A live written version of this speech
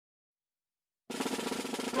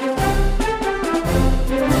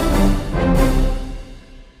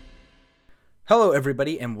Hello,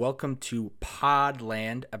 everybody, and welcome to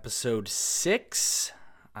Podland, episode 6.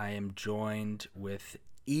 I am joined with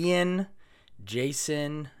Ian,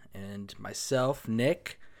 Jason, and myself,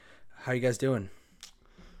 Nick. How are you guys doing?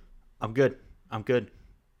 I'm good.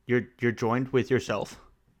 You're joined with yourself?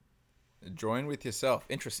 Join with yourself.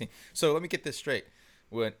 Interesting. So let me get this straight.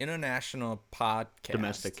 We're an international podcast.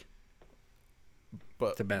 Domestic.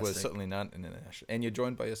 But we're certainly not international. And you're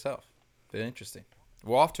joined by yourself. Very interesting.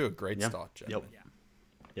 We're off to a great start, gentlemen. Yep.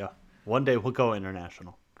 Yeah. One day we'll go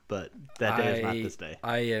international, but that day is not this day.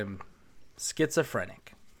 I am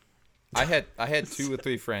schizophrenic. I had 2 or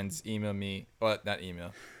 3 friends email me, well, not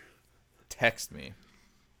email, text me.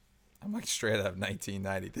 I'm like straight out of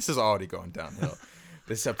 1990. This is already going downhill.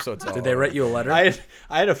 This episode's all Did they write you a letter? I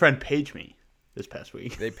had a friend page me this past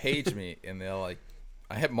week. They paged me, and they're like,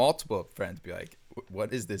 I had multiple friends be like,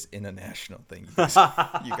 what is this international thing?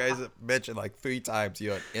 You guys have mentioned like 3 times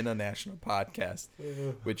you're an international podcast,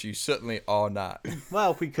 which you certainly are not.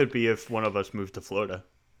 Well, we could be if one of us moved to Florida.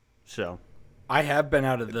 So I have been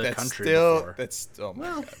out of the country before. That's still,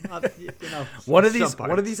 One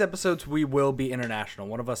of these episodes we will be international.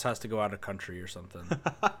 One of us has to go out of country or something.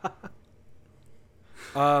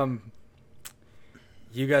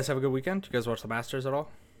 You guys have a good weekend? You guys watch the Masters at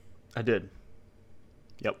all? I did.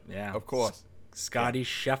 Yep. Yeah. Of course. Scottie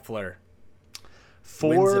Scheffler.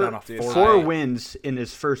 4 wins in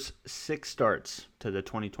his first 6 starts to the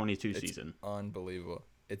 2022 season. Unbelievable.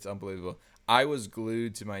 It's unbelievable. I was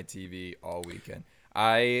glued to my TV all weekend.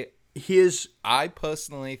 I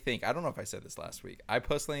personally think, I don't know if I said this last week, I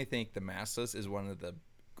personally think the Masters is one of the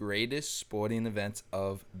greatest sporting events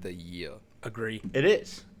of the year. Agree. It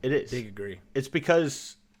is. Big agree. It's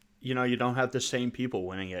because, you don't have the same people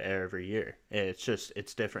winning it every year.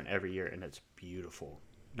 It's different every year, and it's beautiful.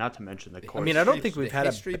 Not to mention the course. I mean, I don't think we've had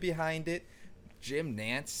history behind it. Jim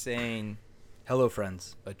Nance saying, "Hello,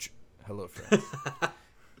 friends." Hello, friends.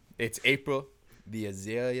 It's April. The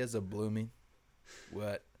azaleas are blooming. We're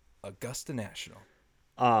at Augusta National.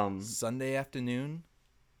 Sunday afternoon.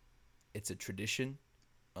 It's a tradition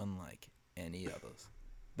unlike any others.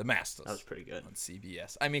 The Masters. That was pretty good. On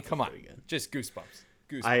CBS. I mean, come on. Just goosebumps.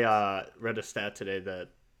 I read a stat today that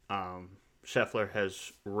Scheffler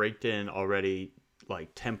has raked in already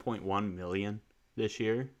like 10.1 million this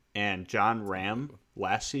year, and John Ram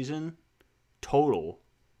last season total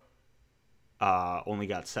only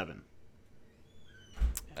got 7.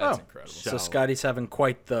 That's incredible. So Scottie's having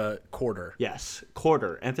quite the quarter. Yes,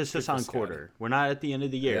 quarter. Emphasis on quarter. We're not at the end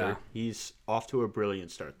of the year. Yeah. He's off to a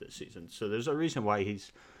brilliant start this season. So there's a reason why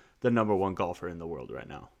he's the number 1 golfer in the world right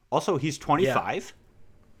now. Also, he's 25.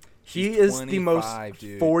 He is the most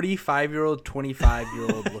 45-year-old,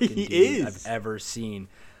 25-year-old looking dude I've ever seen.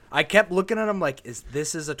 I kept looking at him like,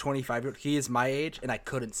 this is a 25-year-old? He is my age, and I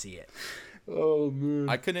couldn't see it. Oh man!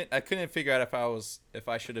 I couldn't figure out if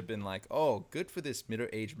I should have been like, oh, good for this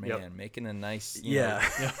middle-aged man making a nice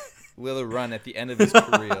little run at the end of his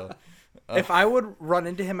career. If I would run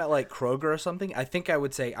into him at like Kroger or something, I think I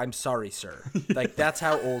would say, "I'm sorry, sir." Like that's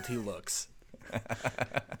how old he looks.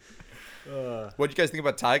 What do you guys think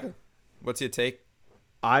about Tiger? What's your take?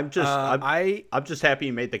 I'm just happy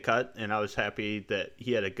he made the cut, and I was happy that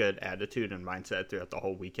he had a good attitude and mindset throughout the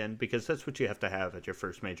whole weekend, because that's what you have to have at your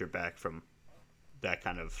first major back from that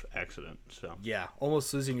kind of accident. So yeah,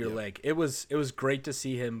 almost losing your leg. It was great to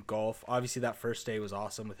see him golf. Obviously, that first day was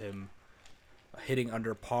awesome with him hitting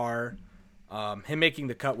under par. Him making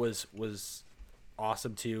the cut was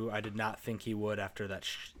awesome too. I did not think he would after that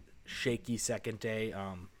shaky second day.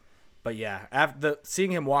 But yeah, after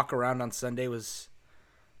seeing him walk around on Sunday was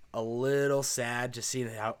a little sad, just seeing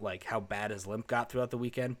how bad his limp got throughout the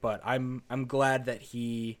weekend. But I'm glad that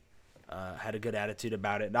he had a good attitude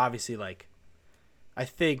about it. And obviously, I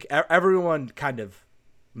think everyone kind of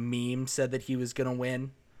said that he was gonna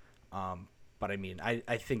win. But I mean,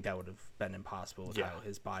 I think that would have been impossible with how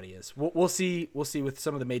his body is. We'll see with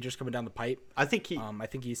some of the majors coming down the pipe. I think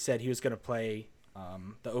he said he was gonna play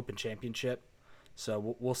the Open Championship.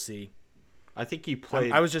 So we'll see. I think he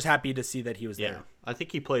played. I was just happy to see that he was there. I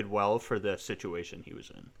think he played well for the situation he was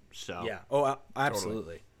in. So yeah. Oh,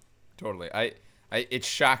 absolutely. Totally. It's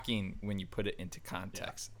shocking when you put it into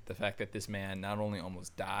context. The fact that this man not only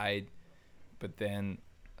almost died, but then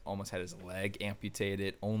almost had his leg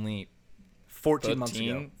amputated only 14 months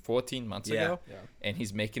ago. 14 months ago. Yeah. And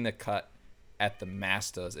he's making the cut at the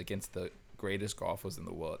Masters against the greatest golfers in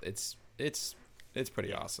the world. It's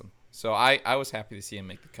pretty awesome. So I was happy to see him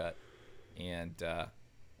make the cut. And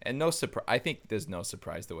no surprise. I think there's no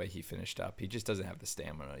surprise the way he finished up. He just doesn't have the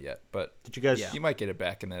stamina yet. But did you guys? You might get it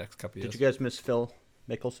back in the next couple of years. Did you guys miss Phil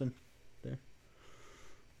Mickelson there?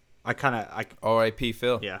 I kind of R.I.P.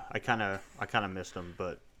 Phil. Yeah, I kind of missed him,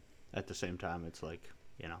 but at the same time, it's like,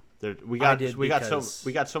 you know, we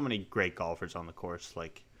got so many great golfers on the course,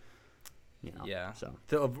 like, you know. Yeah. So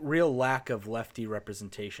the real lack of lefty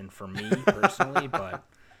representation for me personally, but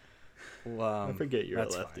I forget you're a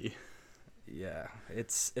lefty. Fine. Yeah,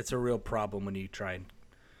 it's a real problem when you try and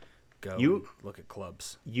go and look at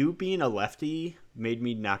clubs. You being a lefty made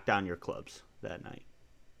me knock down your clubs that night.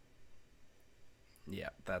 Yeah,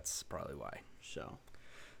 that's probably why. So,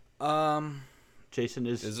 Jason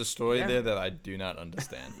There's a story there that I do not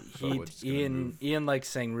understand. So Ian likes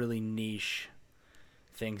saying really niche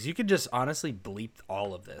things. You could just honestly bleep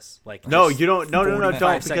all of this. Like, no, you don't. No,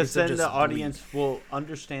 don't, because then the audience bleep. will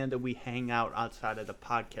understand that we hang out outside of the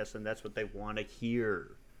podcast, and that's what they want to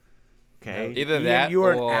hear. Okay, no, either that you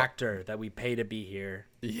are an actor that we pay to be here.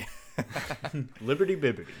 Yeah, Liberty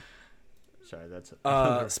Bibbity. Sorry, that's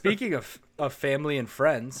speaking of family and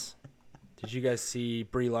friends. Did you guys see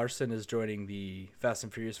Brie Larson is joining the Fast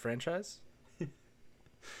and Furious franchise?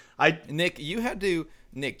 Nick, you had to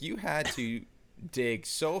dig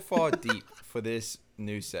so far deep for this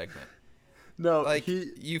new segment. No, like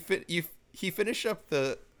he finished up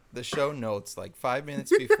the show notes like 5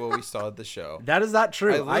 minutes before we started the show. That is not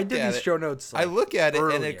true. I did these show notes. I look at earlier.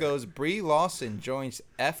 it and it goes, Brie Larson joins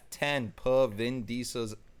F10 per Vin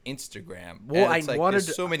Diesel's Instagram. Well, and it's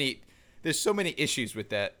there's so many issues with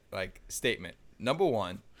that like statement. Number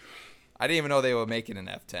one, I didn't even know they were making an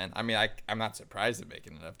F10. I mean, I'm not surprised they're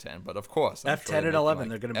making an F10, but of course, F10 and 11,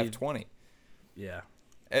 they're going to be F20. Yeah.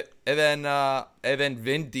 And then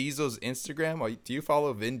Vin Diesel's Instagram. Do you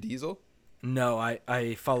follow Vin Diesel? No,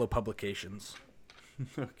 I follow publications.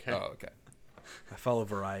 Okay. Oh, okay. I follow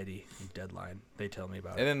Variety and Deadline. They tell me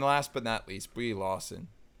about it. And then last but not least, Brie Larson.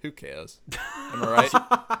 Who cares? Am I right?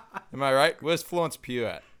 Am I right? Where's Florence Pugh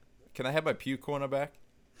at? Can I have my Pugh corner back?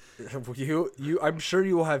 I'm sure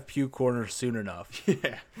you will have Pugh corner soon enough.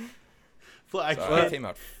 Yeah. I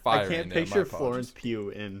can't picture Florence Pugh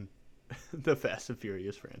in the Fast and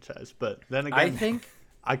Furious franchise, but then again,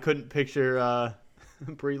 I couldn't picture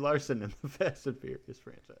Brie Larson in the Fast and Furious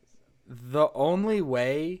franchise. The only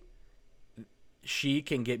way she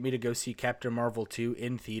can get me to go see Captain Marvel 2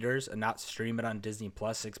 in theaters and not stream it on Disney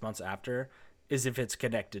Plus 6 months after is if it's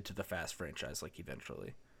connected to the Fast franchise, like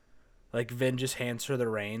eventually. Like Vin just hands her the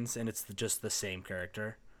reins and it's just the same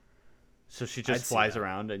character. So she just flies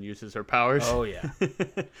around and uses her powers? Oh, yeah.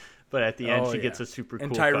 But at the end, she gets a super cool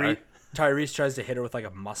car. Tyrese tries to hit her with like a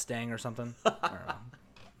Mustang or something. I don't know.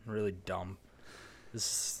 Really dumb.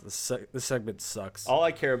 This segment sucks. All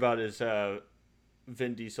I care about is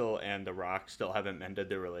Vin Diesel and The Rock still haven't mended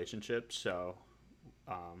their relationship, so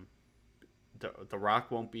the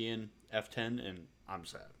Rock won't be in F10, and I'm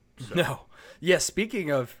sad. So. No. Yeah,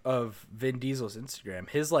 speaking of Vin Diesel's Instagram,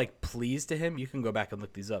 his like pleas to him, you can go back and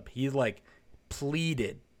look these up. He like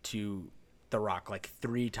pleaded to The Rock like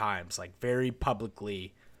 3 times, like very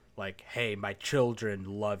publicly, like, hey, my children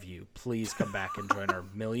love you. Please come back and join our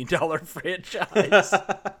 $1 million franchise.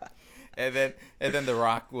 And then The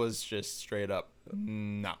Rock was just straight up,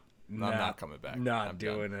 no, I'm not coming back. I'm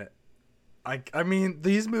doing it. I mean,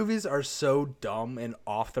 these movies are so dumb and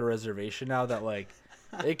off the reservation now that like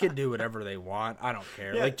they can do whatever they want. I don't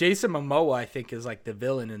care. Yeah. Like Jason Momoa, I think, is like the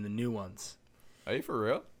villain in the new ones. Are you for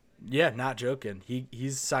real? Yeah, not joking.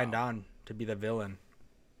 He's signed on to be the villain.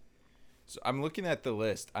 So I'm looking at the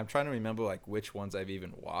list. I'm trying to remember like which ones I've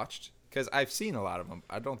even watched because I've seen a lot of them.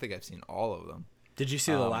 I don't think I've seen all of them. Did you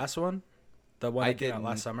see the last one? The one that came out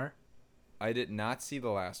last summer? I did not see the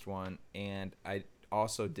last one, and I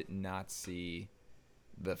also did not see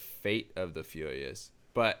The Fate of the Furious.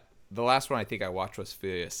 But the last one I think I watched was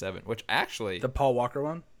Furious 7, which actually... The Paul Walker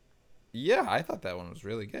one? Yeah, I thought that one was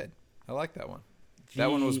really good. I like that one. That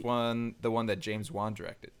one was the one that James Wan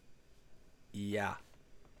directed. Yeah.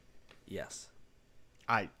 Yes.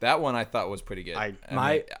 That one I thought was pretty good.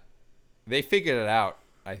 They figured it out,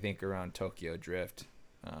 I think, around Tokyo Drift.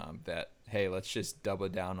 That, hey, let's just double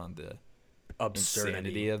down on the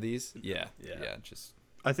absurdity of these. Yeah. Just.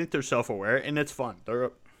 I think they're self-aware, and it's fun.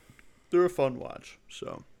 They're a fun watch.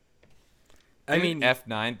 So. I mean,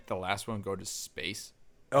 F9, the last one, go to space.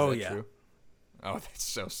 Oh yeah. True? Oh,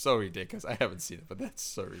 that's so ridiculous. I haven't seen it, but that's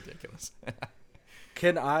so ridiculous.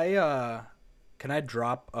 Can I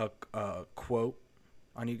drop a quote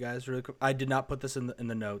on you guys really quick? I did not put this in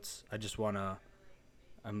the notes. I just wanna.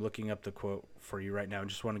 I'm looking up the quote for you right now. I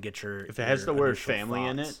just want to get your. If it has the word family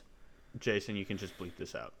in it, Jason, you can just bleep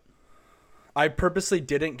this out. I purposely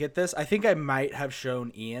didn't get this. I think I might have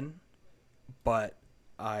shown Ian, but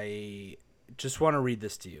I just want to read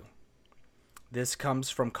this to you. This comes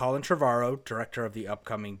from Colin Trevorrow, director of the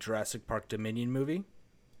upcoming Jurassic Park Dominion movie.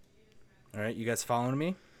 All right, you guys following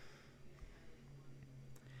me?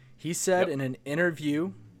 He said in an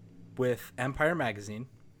interview with Empire Magazine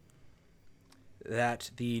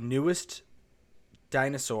that the newest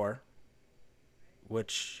dinosaur,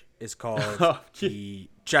 which is called the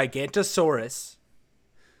Gigantosaurus,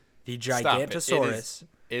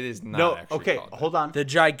 It is not No, actually okay, called that. hold on. the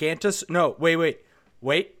Gigantos. No,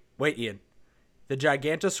 wait, Ian. The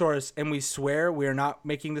Gigantosaurus, and we swear we are not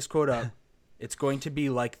making this quote up. It's going to be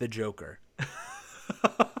like the Joker.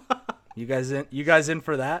 You guys in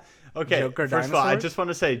for that? Okay, Joker first of all, I dinosaur? just want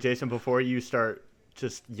to say, Jason, before you start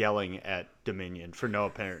just yelling at Dominion for no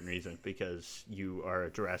apparent reason because you are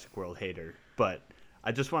a Jurassic World hater, but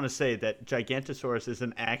I just want to say that Gigantosaurus is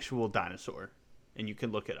an actual dinosaur, and you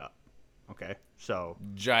can look it up. Okay, so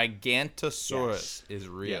Gigantosaurus is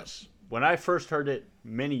real. yes. When I first heard it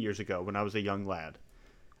many years ago, when I was a young lad,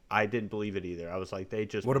 I didn't believe it either. I was like, they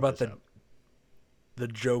just What made about this up. the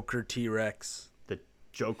Joker T-Rex? The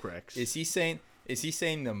Joke Rex? Is he saying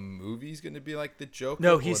the movie's going to be like the Joker?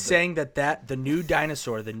 No, he's saying that the new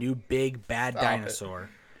dinosaur, the new big bad Stop it. dinosaur,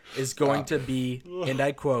 is going to be, and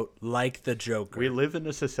I quote, like the Joker. We live in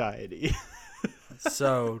a society.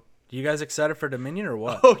 So, you guys excited for Dominion or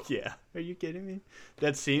what? Oh yeah, are you kidding me?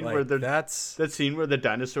 That scene Like, where the that's that scene where the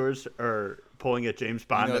dinosaurs are pulling a James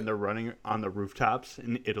Bond know- and they're running on the rooftops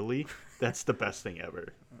in Italy. That's the best thing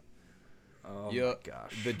ever. oh my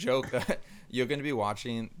gosh. The joke you're going to be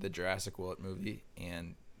watching the Jurassic World movie,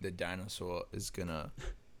 and the dinosaur is going to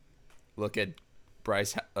look at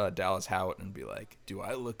Bryce Dallas Howard and be like, "Do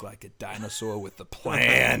I look like a dinosaur with a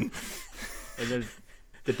plan?" And then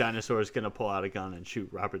the dinosaur is gonna pull out a gun and shoot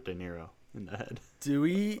Robert De Niro in the head. Do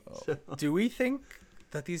we think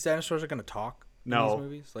that these dinosaurs are going to talk in No. these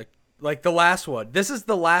movies? Like the last one. This is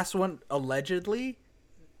the last one allegedly.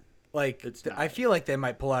 Like It's not. I feel like they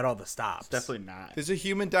might pull out all the stops. It's definitely not. There's a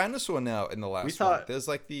human dinosaur now in the last one. thought- There's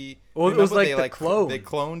like the Well, it was remember like the clone. They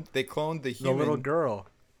cloned the the human little girl.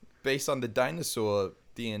 based on the dinosaur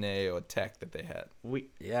DNA or tech that they had.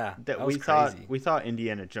 Yeah, That was we crazy. thought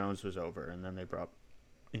Indiana Jones was over, and then they brought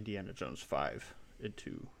Indiana Jones 5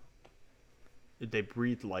 into. They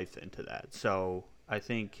breathed life into that. So I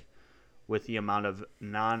think with the amount of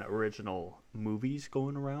non-original movies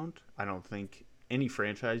going around, I don't think any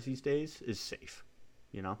franchise these days is safe.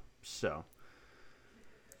 You know, so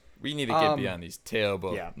We need to get beyond these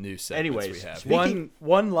terrible yeah. new segments Anyways, we have. speaking-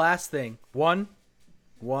 One last thing. One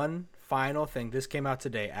final thing. This came out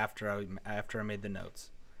today after I made the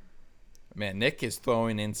notes. Man, Nick is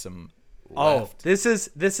throwing in some Oh, left. this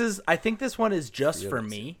is. I think this one is just for Realism.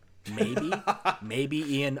 me. Maybe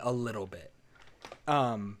Ian a little bit.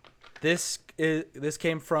 This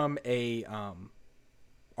came from a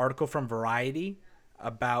article from Variety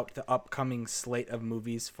about the upcoming slate of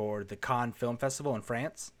movies for the Cannes Film Festival in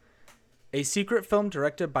France. A secret film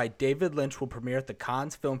directed by David Lynch will premiere at the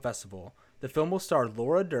Cannes Film Festival. The film will star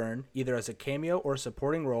Laura Dern either as a cameo or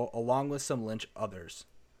supporting role, along with some Lynch others.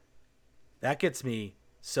 That gets me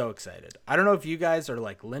so excited. I don't know if you guys are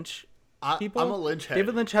like Lynch people. I'm a Lynch head.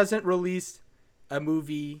 David Lynch hasn't released a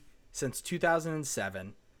movie since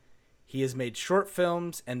 2007. He has made short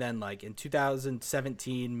films, and then like in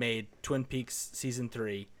 2017 made Twin Peaks season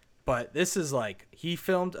 3. But this is like he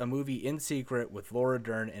filmed a movie in secret with Laura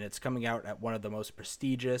Dern, and it's coming out at one of the most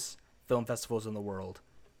prestigious film festivals in the world.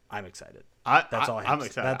 I'm excited. That's all I have I'm to say.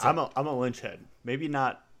 excited. That's I'm it. a Lynch head. Maybe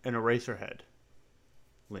not an eraser head.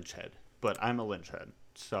 Lynch head, but I'm a Lynch head.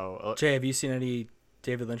 So Jay, have you seen any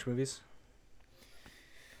David Lynch movies?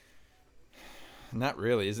 Not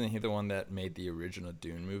really. Isn't he the one that made the original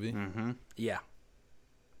Dune movie? Yeah.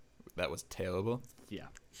 That was terrible. yeah,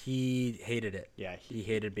 He hated it. yeah. He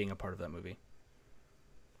hated being a part of that movie.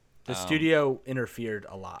 The studio interfered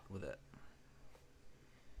a lot with it.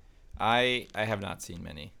 I have not seen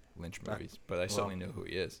many Lynch movies, but I certainly know who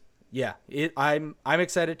he is. Yeah, I'm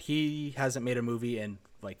excited. He hasn't made a movie in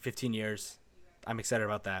like 15 years. I'm excited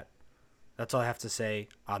about that. That's all I have to say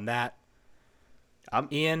on that.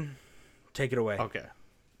 Ian, take it away. Okay.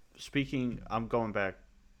 I'm going back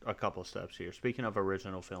a couple steps here. Speaking of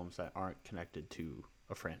original films that aren't connected to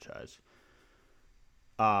a franchise,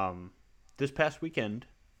 this past weekend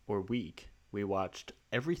or week, we watched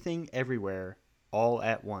Everything Everywhere All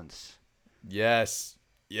at Once. Yes.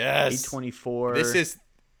 Yes. A24.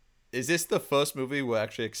 Is this the first movie we're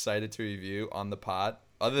actually excited to review on the pod?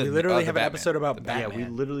 We literally have an episode about Batman. Yeah,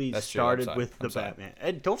 we literally That's true. I'm started sorry. with the I'm sorry. Batman.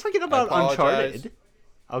 And don't forget about apologize. Uncharted.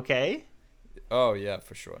 Okay? Oh yeah,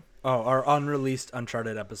 for sure. Oh, our unreleased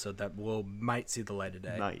Uncharted episode that might see the light of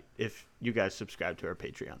day. Night, if you guys subscribe to our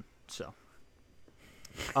Patreon. So,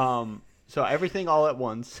 So Everything All at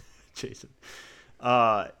Once, Jason,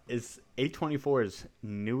 is A24's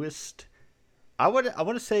newest. I want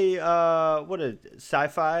to say what a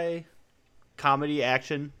sci-fi comedy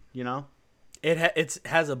action. You know, It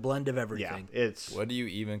has a blend of everything. Yeah, it's What do you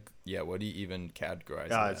even categorize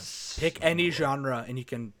it as? Pick any genre and you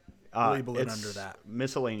can label it under that.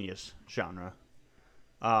 Miscellaneous genre.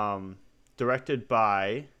 Directed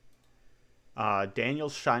by Daniel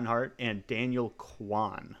Scheinhardt and Daniel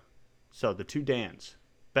Kwan. So the two Dans,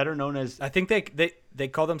 better known as I think they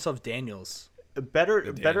call themselves Daniels.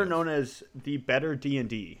 better known as the better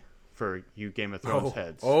D&D for you Game of Thrones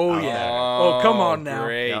heads. Oh yeah. Oh, come on now.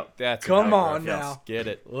 Great. Yep. That's Come on reference. now. Get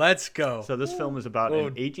it. Let's go. So this film is about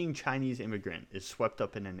an aging Chinese immigrant is swept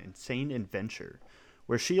up in an insane adventure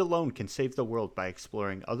where she alone can save the world by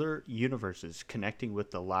exploring other universes connecting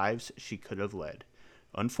with the lives she could have led.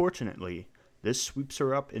 Unfortunately, this sweeps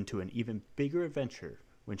her up into an even bigger adventure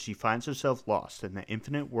when she finds herself lost in the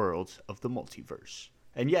infinite worlds of the multiverse.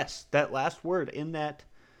 And yes, that last word in that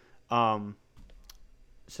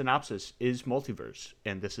synopsis is multiverse,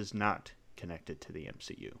 and this is not connected to the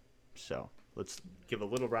MCU. So let's give a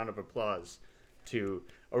little round of applause to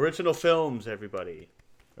original films, everybody.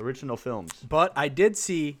 Original films. But I did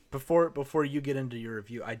see before you get into your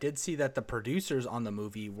review, I did see that the producers on the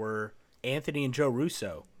movie were Anthony and Joe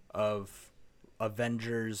Russo of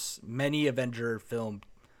many Avenger film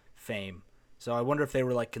fame. So I wonder if they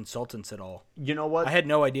were like consultants at all. You know what? I had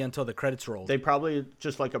no idea until the credits rolled. They probably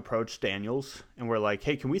just like approached Daniels and were like,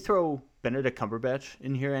 "Hey, can we throw Benedict Cumberbatch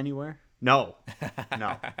in here anywhere?" No,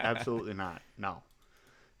 absolutely not. No.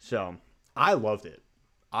 So I loved it.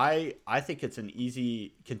 I think it's an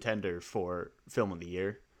easy contender for film of the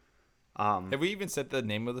year. Have we even said the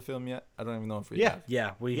name of the film yet? I don't even know if we Yeah. have.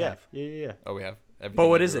 Yeah, we Yeah, have. yeah. Oh, we have. But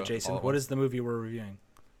what is it, Everywhere, Jason? all at What once. is the movie we're reviewing?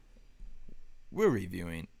 We're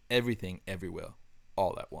reviewing Everything Everywhere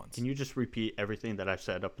all at once. Can you just repeat everything that I've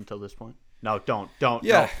said up until this point? No, don't.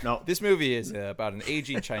 Yeah. No. This movie is about an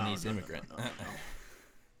aging Chinese immigrant.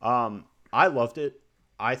 I loved it.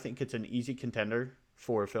 I think it's an easy contender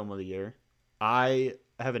for film of the year. I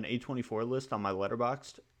have an A24 list on my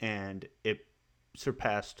Letterboxd, and it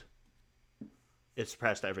surpassed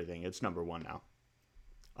everything. It's number one now.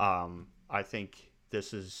 I think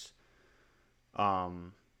this is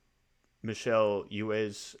Michelle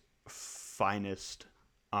Yeoh's finest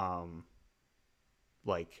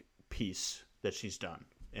piece that she's done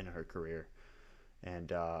in her career,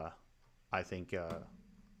 and I think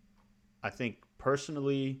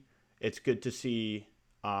personally it's good to see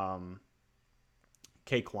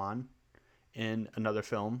Kei Kwan in another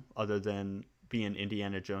film other than being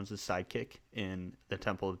Indiana Jones's sidekick in The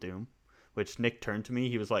Temple of Doom, which Nick turned to me.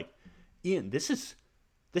 He was like, "Ian, this is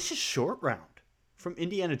Short Round from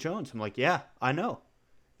Indiana Jones." I'm like, "Yeah, I know,"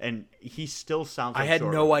 and he still sounds like I had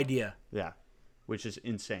Short no Round. idea. Yeah, which is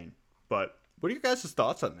insane. But what are your guys'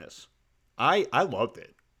 thoughts on this? I loved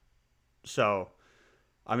it. So,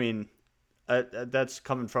 I mean, that's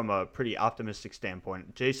coming from a pretty optimistic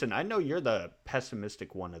standpoint. Jason, I know you're the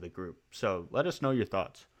pessimistic one of the group, so let us know your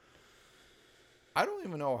thoughts. I don't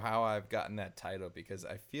even know how I've gotten that title because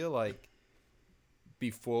I feel like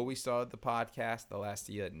before we started the podcast, the last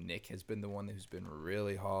year, Nick has been the one who's been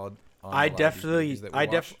really hard on I a lot of these definitely, movies that we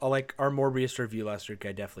watch. like our Morbius review last week.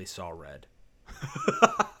 I definitely saw red.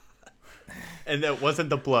 And that wasn't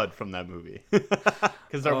the blood from that movie,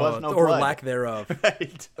 because there was no or blood. lack thereof.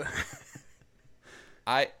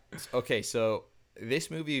 Right. Okay, so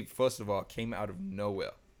this movie, first of all, came out of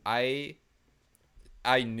nowhere. I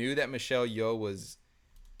knew that Michelle Yeoh was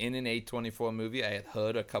in an A24 movie. I had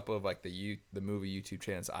heard a couple of like the movie YouTube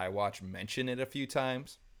channels I watch mention it a few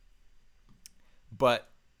times, but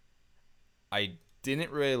I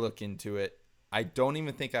didn't really look into it. I don't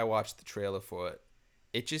even think I watched the trailer for it.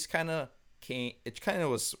 It just kind of came. It kind of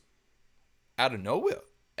was out of nowhere.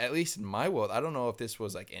 At least in my world, I don't know if this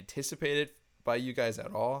was like anticipated by you guys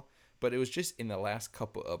at all, but it was just in the last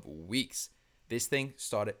couple of weeks this thing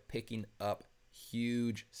started picking up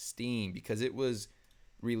huge steam because it was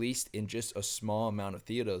released in just a small amount of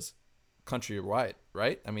theaters countrywide,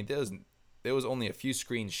 right? I mean, there was only a few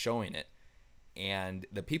screens showing it, and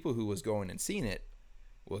the people who was going and seeing it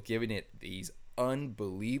were giving it these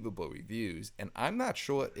unbelievable reviews, and I'm not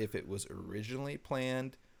sure if it was originally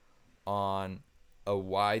planned on a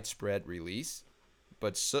widespread release,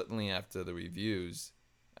 but certainly after the reviews,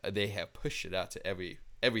 they have pushed it out to every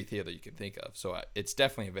theater you can think of. So it's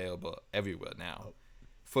definitely available everywhere now,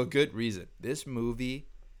 for good reason. This movie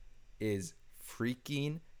is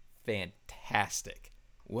freaking fantastic.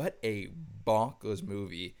 What a bonkers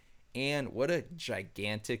movie, and what a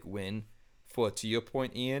gigantic win for, to your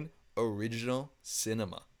point, Ian, original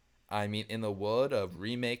cinema. I mean, in the world of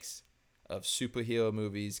remakes of superhero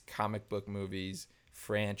movies, comic book movies,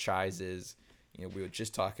 franchises, we were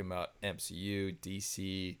just talking about MCU,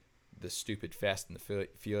 DC, the stupid Fast and the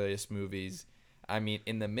Furious movies. I mean,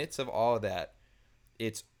 in the midst of all of that,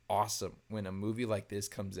 it's awesome when a movie like this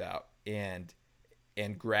comes out and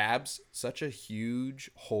grabs such a huge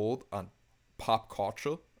hold on pop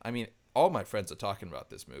culture. I mean, all my friends are talking about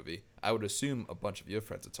this movie. I would assume a bunch of your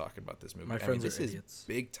friends are talking about this movie. My friends this are idiots. Is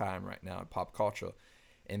big time right now in pop culture,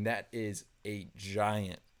 and that is a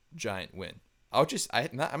giant win. I'm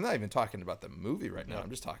not even talking about the movie right now. I'm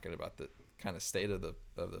just talking about the kind of state of the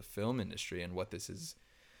film industry and what this is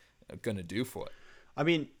going to do for it. I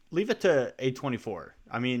mean, leave it to A24.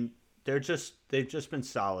 I mean, they've just been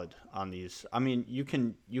solid on these. I mean, you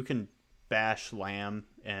can bash Lamb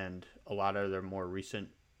and a lot of their more recent.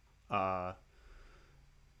 What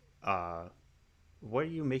are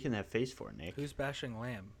you making that face for, Nick? Who's bashing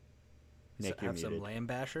Lamb? Nick, have you're some muted. Lamb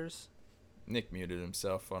bashers. Nick muted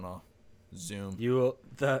himself on a Zoom.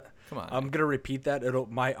 Come on. I'm gonna repeat that.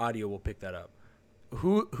 My audio will pick that up.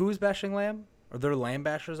 Who's bashing Lamb? Are there Lamb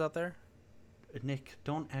bashers out there? Nick,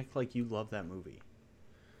 don't act like you love that movie.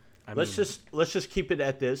 Let's just keep it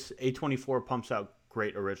at this. A24 pumps out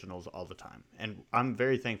great originals all the time, and I'm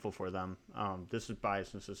very thankful for them. This is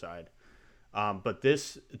biasness aside, but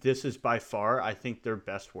this is by far, I think, their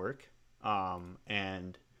best work.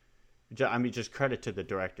 And I mean, just credit to the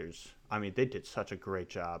directors. I mean, they did such a great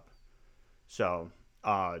job. So,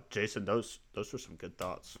 Jason, those were some good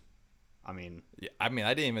thoughts. I mean, yeah, I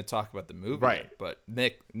didn't even talk about the movie, right? Yet, but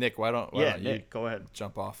Nick, why don't Nick, you go ahead,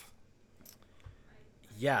 jump off?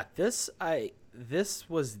 Yeah, this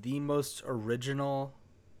was the most original,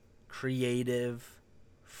 creative,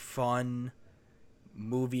 fun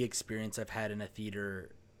movie experience I've had in a theater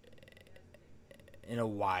in a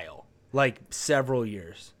while, like several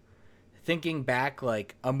years. Thinking back,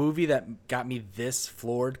 like a movie that got me this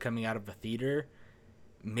floored coming out of a theater,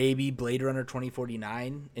 maybe Blade Runner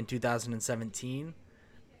 2049 in 2017.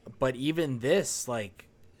 But even this, like,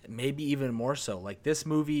 maybe even more so. Like, this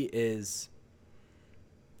movie is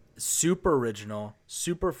super original,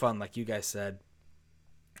 super fun, like you guys said.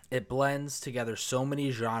 It blends together so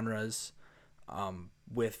many genres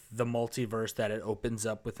with the multiverse that it opens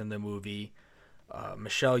up within the movie.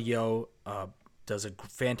 Michelle Yeoh does a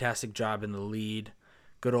fantastic job in the lead.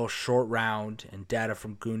 Good old Short Round and Data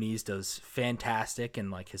from Goonies does fantastic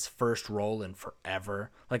in like his first role in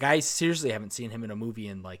forever. Like, I seriously haven't seen him in a movie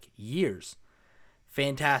in like years.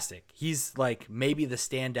 Fantastic. He's like maybe the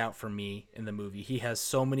standout for me in the movie. He has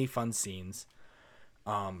so many fun scenes.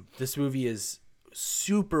 This movie is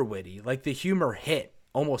super witty. Like, the humor hit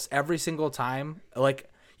almost every single time.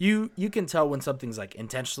 Like, you can tell when something's like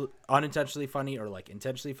unintentionally funny, or like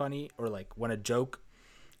intentionally funny, or like when a joke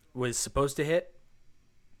was supposed to hit.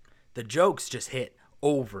 The jokes just hit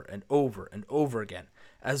over and over and over again,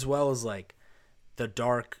 as well as like the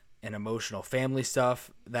dark and emotional family stuff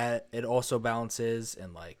that it also balances,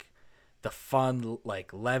 and like the fun,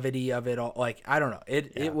 like, levity of it all. Like, I don't know.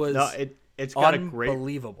 It was it's got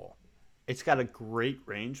unbelievable. It's got a great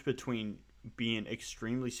range between being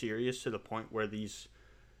extremely serious to the point where these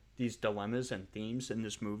dilemmas and themes in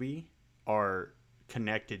this movie are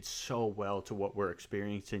connected so well to what we're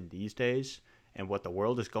experiencing these days and what the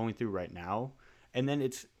world is going through right now. And then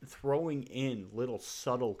it's throwing in little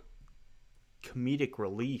subtle comedic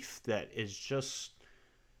relief that is just,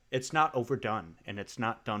 it's not overdone, and it's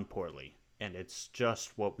not done poorly, and it's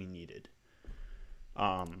just what we needed.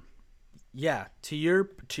 Yeah, to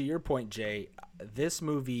your point, Jay, this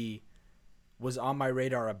movie was on my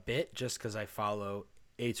radar a bit just because I follow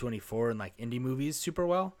A24 and like indie movies super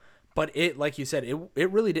well. But it, like you said,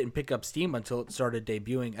 it really didn't pick up steam until it started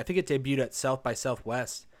debuting. I think it debuted at South by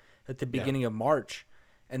Southwest at the beginning of March,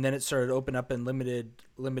 and then it started to open up in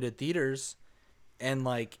limited theaters, and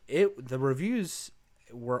like the reviews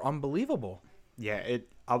were unbelievable. Yeah,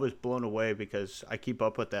 I was blown away because I keep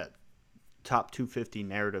up with that top 250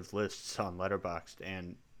 narrative lists on Letterboxd,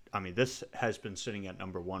 and I mean, this has been sitting at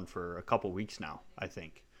number 1 for a couple weeks now, I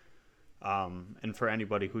think. And for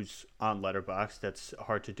anybody who's on Letterboxd, that's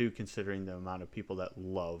hard to do considering the amount of people that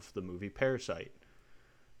love the movie Parasite.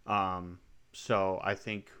 So I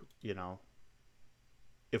think,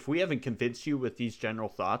 if we haven't convinced you with these general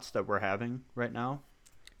thoughts that we're having right now,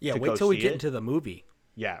 yeah, wait till we get into the movie.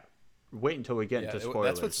 Yeah, wait until we get into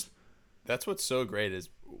spoilers. That's what's so great is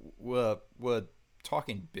we're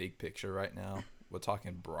talking big picture right now. We're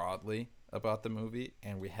talking broadly about the movie,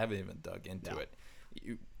 and we haven't even dug into it.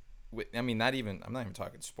 I'm not even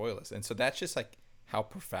talking spoilers. And so that's just like how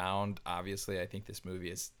profound, obviously, I think this movie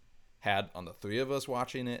has had on the three of us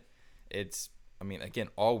watching it. Again,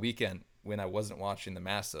 all weekend when I wasn't watching the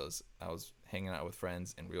Masters, I was hanging out with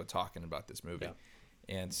friends and we were talking about this movie.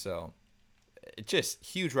 Yeah. And so, it's just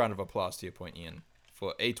huge round of applause to your point, Ian,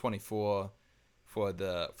 for A24, for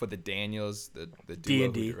the Daniels, the duo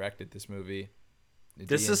D&D. who directed this movie.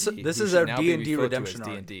 This is our D&D redemption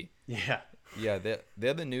arc. D&D. Yeah. Yeah,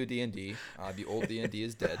 they're the new D&D. The old D&D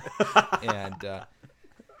is dead.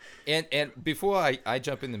 And before I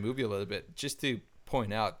jump in the movie a little bit, just to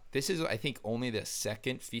point out, this is, I think, only their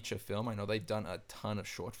second feature film. I know they've done a ton of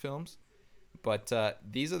short films, but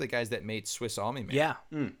these are the guys that made Swiss Army Man. Yeah.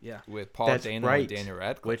 Yeah. With Paul Dano and Daniel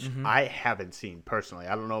Radcliffe. Which I haven't seen personally.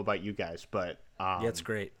 I don't know about you guys, but yeah, it's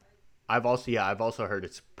great. I've also heard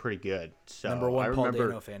it's pretty good. So Number one Paul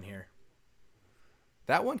Dano fan here.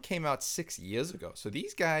 That one came out 6 years ago. So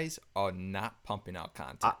these guys are not pumping out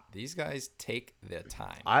content. These guys take their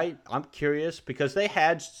time. I'm curious because they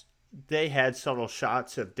had subtle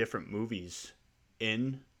shots of different movies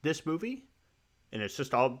in this movie, and it's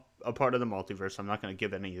just all a part of the multiverse. I'm not going to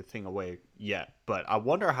give anything away yet, but I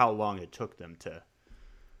wonder how long it took them to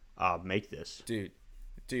make this. Dude,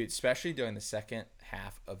 especially during the second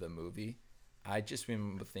half of the movie, I just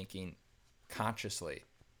remember thinking consciously,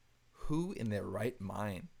 who in their right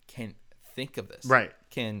mind can think of this? Right.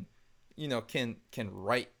 Can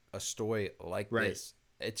write a story like this?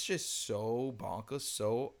 It's just so bonkers,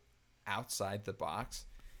 so outside the box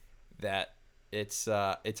that it's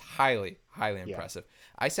highly impressive.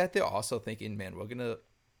 I sat there also thinking, man, we're gonna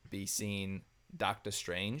be seeing Doctor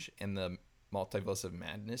Strange in the Multiverse of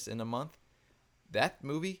Madness in a month. That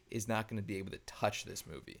movie is not going to be able to touch this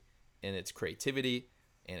movie in its creativity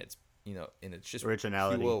and its just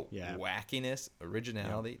originality, pure wackiness,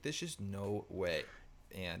 originality. There's just no way.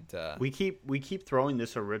 And we keep throwing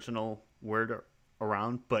this original word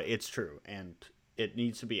around, but it's true, and it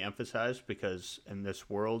needs to be emphasized because in this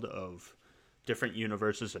world of different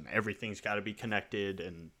universes and everything's got to be connected,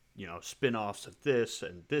 and spin-offs of this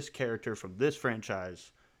and this character from this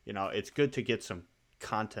franchise, it's good to get some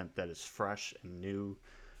content that is fresh and new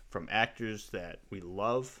from actors that we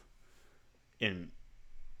love in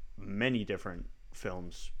many different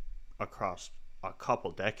films across a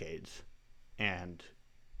couple decades. And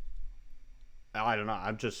I don't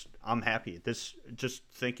know, I'm happy. This, just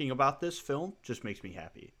thinking about this film just makes me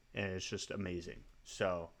happy, and it's just amazing.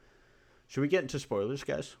 So should we get into spoilers,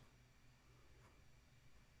 guys?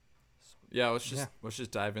 Yeah, let's just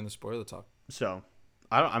dive into spoiler talk. So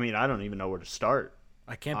I don't even know where to start.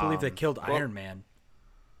 I can't believe they killed Iron Man.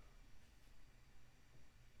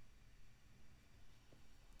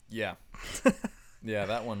 Yeah. Yeah,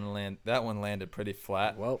 that one landed pretty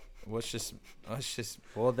flat. Well, let's just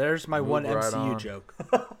well, there's my one MCU joke.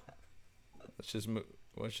 let's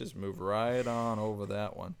just move right on over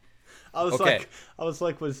that one. I was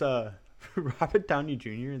like, was Robert Downey Jr.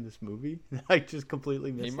 in this movie? I just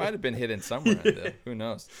completely missed it. He might have been hidden somewhere in there. Who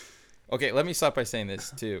knows? Okay, let me start by saying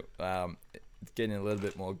this too. Getting a little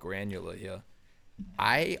bit more granular here.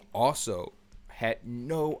 I also had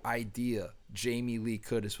no idea Jamie Lee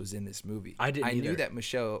Curtis was in this movie. I knew that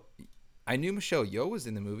Michelle Yeoh was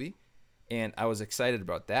in the movie, and I was excited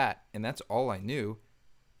about that, and that's all I knew.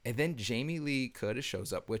 And then Jamie Lee Curtis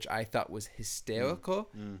shows up, which I thought was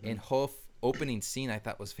hysterical, and her opening scene I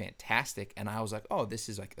thought was fantastic, and I was like, oh, this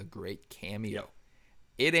is like a great cameo. Yep.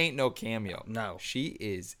 It ain't no cameo. No. She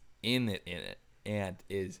is in it, and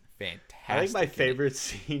is fantastic. I think my favorite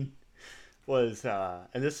scene was,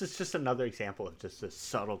 and this is just another example of just a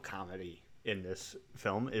subtle comedy in this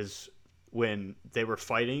film, is when they were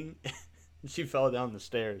fighting, she fell down the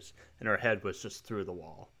stairs, and her head was just through the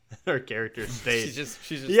wall. Her character stayed. she's just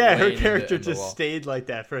her character just stayed like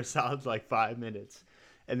that for a solid 5 minutes,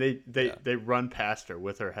 and they run past her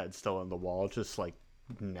with her head still on the wall, just like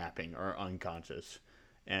napping or unconscious.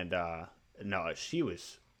 And no, she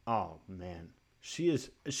was. Oh man, she's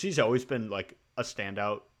always been like a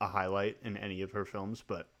standout, a highlight in any of her films,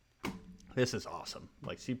 but this is awesome.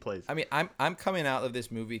 Like, she plays. I mean, I'm coming out of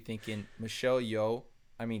this movie thinking Michelle Yeoh,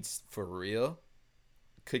 I mean, for real,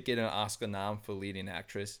 could get an Oscar nom for leading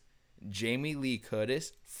actress. Jamie Lee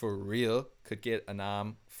Curtis, for real, could get a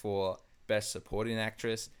nom for best supporting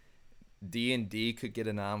actress. D&D could get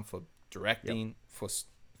a nom for directing, for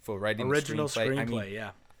writing original the screenplay. screenplay. I mean,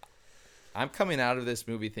 yeah. I'm coming out of this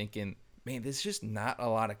movie thinking, man, there's just not a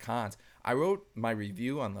lot of cons. I wrote my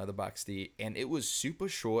review on Letterboxd, and it was super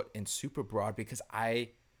short and super broad because I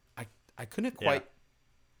couldn't quite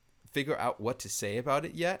figure out what to say about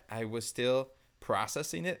it yet. I was still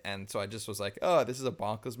processing it, and so I just was like, oh, this is a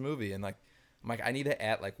bonkers movie, and like I'm like, I need to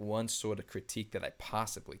add like one sort of critique that I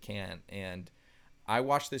possibly can. And I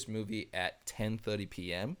watched this movie at 10:30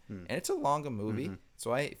 p.m. and it's a longer movie,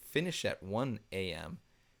 so I finished at 1 a.m.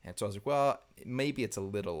 And so I was like, well, maybe it's a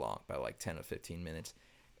little long by like 10 or 15 minutes.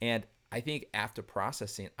 And I think after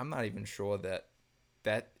processing, I'm not even sure that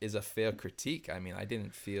that is a fair critique. I mean, I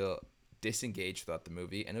didn't feel disengaged throughout the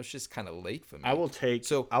movie, and it was just kind of late for me.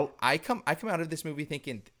 I come out of this movie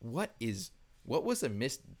thinking, what was a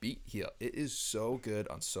missed beat here? It is so good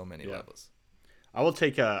on so many levels. I will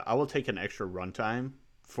take an extra runtime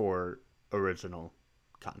for original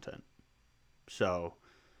content. So,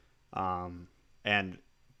 and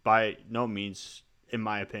by no means, in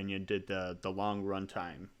my opinion, did the long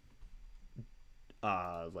runtime,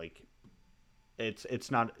 like, it's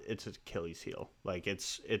Achilles heel. Like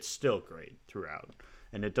it's still great throughout,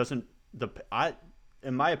 and it doesn't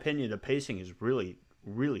in my opinion, the pacing is really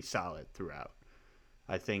really solid throughout.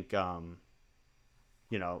 I think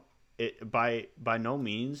it by no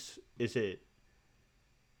means is it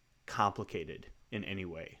complicated in any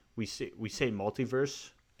way. We say multiverse,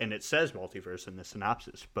 and it says multiverse in the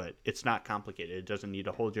synopsis, but it's not complicated. It doesn't need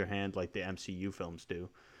to hold your hand like the MCU films do,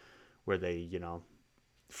 where they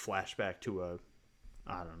flash back to a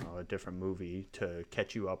different movie to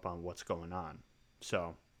catch you up on what's going on.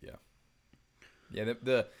 So yeah,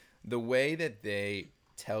 the way that they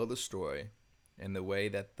tell the story and the way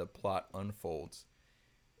that the plot unfolds,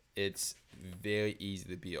 it's very easy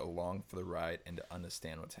to be along for the ride and to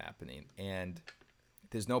understand what's happening. And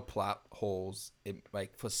there's no plot holes.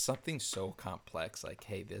 Like for something so complex, like,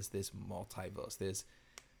 hey, there's this multiverse. There's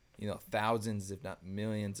thousands, if not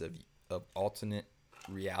millions, of alternate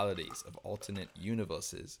realities, of alternate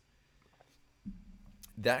universes.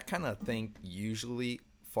 That kind of thing usually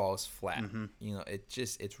falls flat.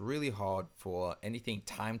 It's really hard for anything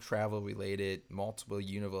time travel related, multiple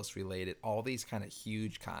universe related, all these kind of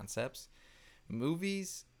huge concepts.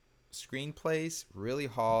 Movies, screenplays, really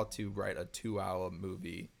hard to write a 2-hour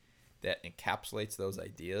movie that encapsulates those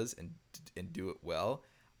ideas and do it well.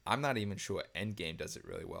 I'm not even sure Endgame does it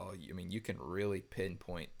really well. I mean, you can really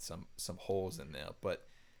pinpoint some holes in there, but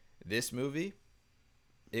this movie,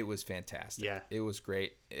 it was fantastic. Yeah, it was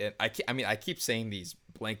great. And I keep saying these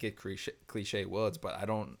blanket cliche words, but I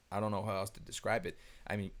don't know how else to describe it.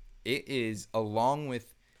 I mean, it is along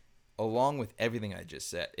with everything I just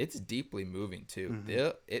said. It's deeply moving too.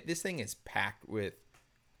 This thing is packed with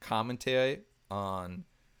commentary on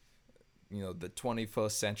the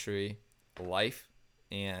 21st century life,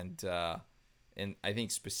 and I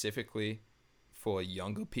think specifically for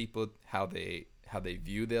younger people, how they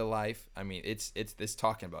view their life. I mean, it's this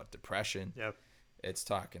talking about depression. Yep. It's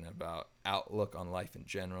talking about outlook on life in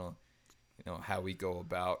general. How we go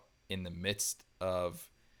about in the midst of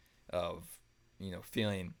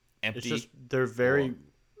feeling empty. It's just they're very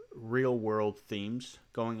real world themes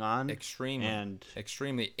going on.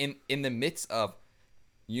 Extremely in the midst of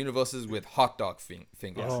universes with hot dog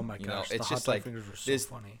fingers. Oh my gosh, it's the just hot dog fingers were so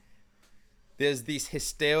funny. There's these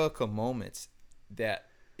hysterical moments that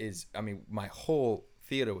is, I mean, my whole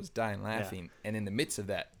theater was dying laughing, and in the midst of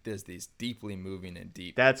that, there's these deeply moving and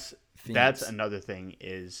deep. That's another thing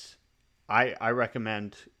is, I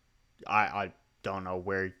recommend. I don't know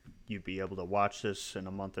where you'd be able to watch this in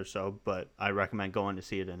a month or so, but I recommend going to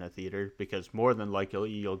see it in a theater, because more than likely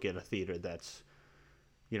you'll get a theater that's,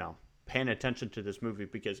 paying attention to this movie,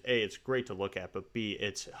 because A, it's great to look at, but B,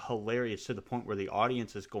 it's hilarious to the point where the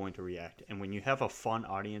audience is going to react. And when you have a fun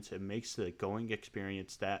audience, it makes the going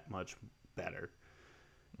experience that much better.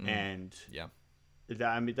 And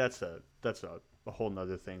that's a whole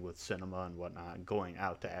nother thing with cinema and whatnot, going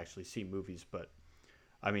out to actually see movies. But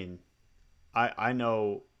I mean, I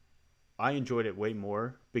know I enjoyed it way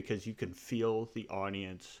more because you can feel the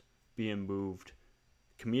audience being moved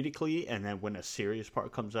comedically, and then when a serious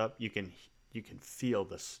part comes up, you can feel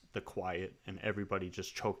the quiet and everybody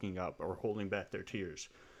just choking up or holding back their tears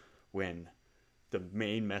when the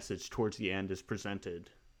main message towards the end is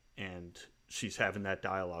presented, and she's having that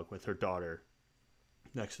dialogue with her daughter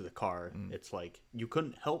next to the car. It's like you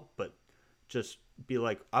couldn't help but just be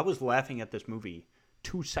like, I was laughing at this movie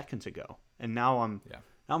 2 seconds ago, and now I'm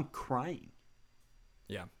crying.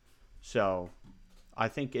 Yeah. So I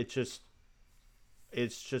think it's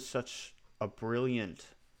just such a brilliant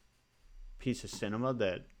piece of cinema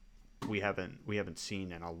that we haven't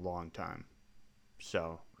seen in a long time.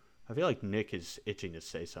 So I feel like Nick is itching to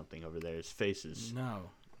say something over there. His face is... No,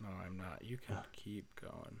 I'm not. You can keep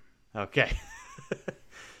going. Okay.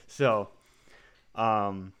 So,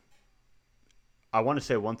 I want to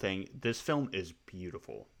say one thing. This film is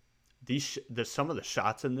beautiful. Some of the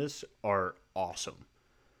shots in this are awesome.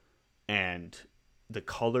 and the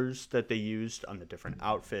colors that they used on the different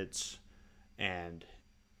outfits, and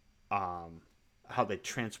how they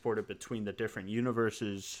transported between the different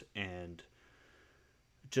universes, and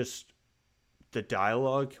just the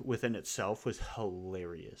dialogue within itself was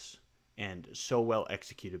hilarious and so well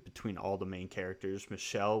executed between all the main characters.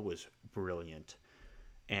 Michelle was brilliant,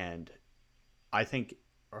 and I think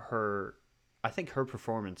her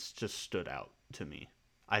performance just stood out to me.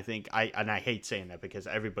 I hate saying that because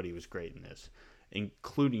everybody was great in this,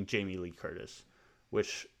 including Jamie Lee Curtis,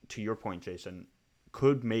 which, to your point, Jason,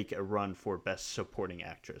 could make a run for Best Supporting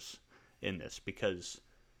Actress in this, because,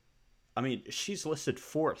 I mean, she's listed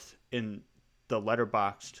 4th in the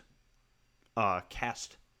Letterboxd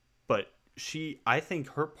cast, but I think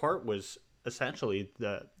her part was essentially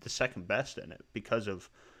the second best in it because of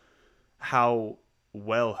how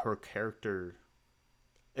well her character.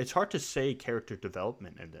 It's hard to say character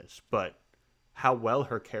development in this, but how well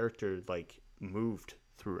her character moved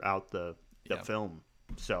throughout the film.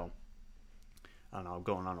 So I don't know. I'm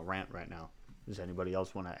going on a rant right now. Does anybody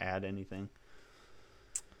else want to add anything?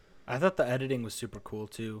 I thought the editing was super cool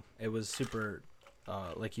too. It was super,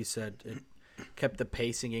 like you said, it kept the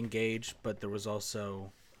pacing engaged, but there was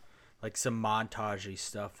also like some montagey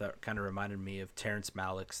stuff that kind of reminded me of Terrence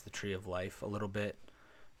Malick's The Tree of Life a little bit.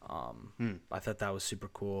 I thought that was super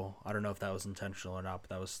cool. I don't know if that was intentional or not, but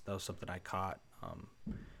that was something I caught.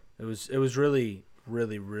 It was really,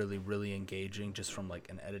 really, really, really engaging just from like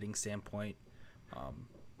an editing standpoint.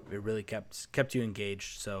 It really kept you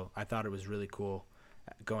engaged. So I thought it was really cool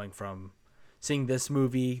going from seeing this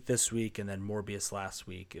movie this week and then Morbius last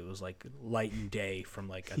week. It was like light and day from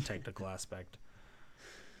like a technical aspect.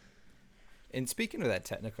 And speaking of that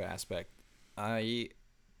technical aspect, I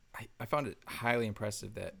found it highly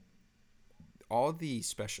impressive that all the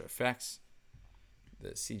special effects, the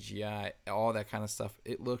CGI, all that kind of stuff,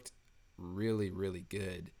 it looked really, really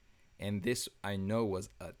good. And this, I know, was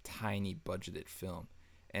a tiny budgeted film.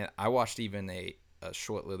 And I watched even a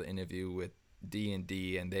short little interview with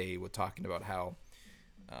D&D, and they were talking about how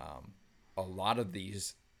a lot of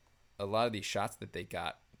these shots that they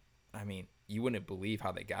got, I mean, you wouldn't believe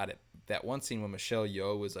how they got it. That one scene when Michelle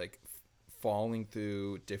Yeoh was like falling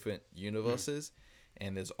through different universes,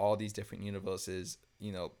 and there's all these different universes,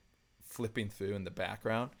 flipping through in the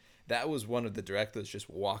background. That was one of the directors just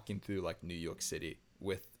walking through like New York City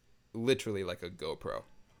with literally like a GoPro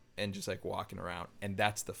and just like walking around, and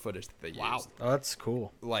that's the footage that they used. Oh, that's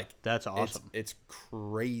cool. Like, that's awesome. It's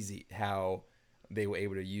crazy how they were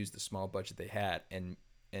able to use the small budget they had and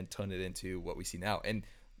turn it into what we see now. And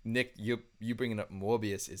Nick, you bringing up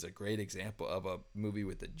Morbius is a great example of a movie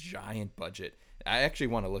with a giant budget. I actually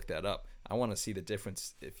want to look that up. I want to see the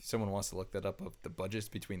difference. If someone wants to look that up, of the budgets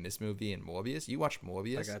between this movie and Morbius. You watch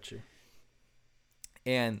Morbius? I got you.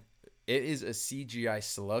 And it is a CGI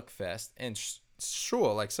slugfest. And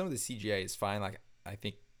sure, like some of the CGI is fine. Like I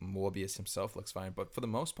think Morbius himself looks fine, but for the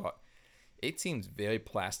most part, it seems very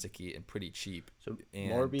plasticky and pretty cheap. So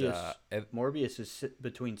and, Morbius is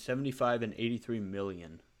between 75 and 83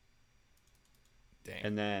 million.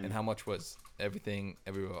 Dang. And how much was Everything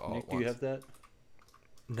Everywhere All Nick, at Once? do you have that?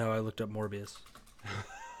 No, I looked up Morbius.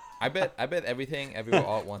 I bet Everything Everywhere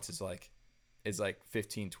All at Once is like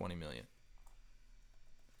 15, 20 million.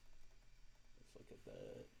 Let's look at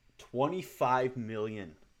that. 25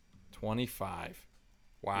 million. 25.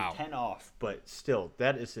 Wow. 10 off, but still,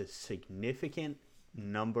 that is a significant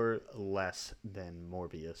number less than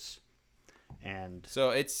Morbius. And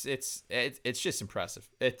so it's just impressive.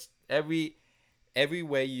 It's every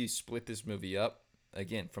way you split this movie up,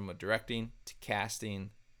 again, from a directing to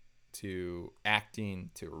casting to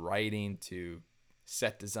acting to writing to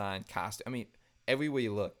set design, costume. I mean, every way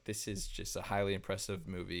you look, this is just a highly impressive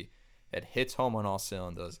movie that hits home on all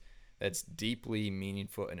cylinders. That's deeply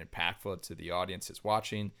meaningful and impactful to the audience that's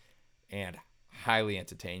watching, and highly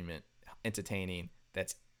entertaining.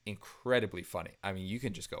 That's incredibly funny. I mean, you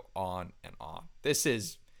can just go on and on. It's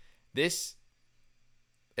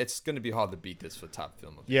going to be hard to beat this for top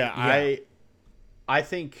film of the year. I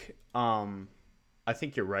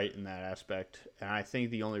think you're right in that aspect, and I think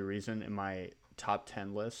the only reason in my top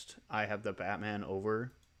 10 list I have the Batman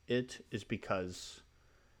over it is because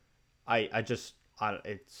you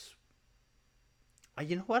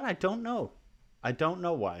know what? I don't know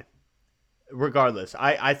why. Regardless,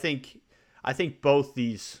 I think both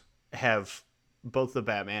the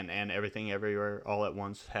Batman and Everything Everywhere All at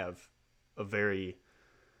Once have a very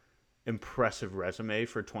impressive resume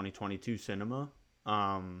for 2022 cinema.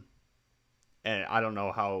 And I don't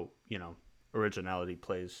know how, originality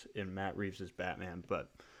plays in Matt Reeves' Batman,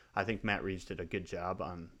 but I think Matt Reeves did a good job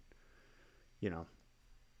on,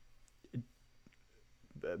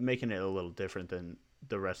 making it a little different than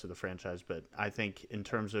the rest of the franchise. But I think in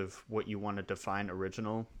terms of what you want to define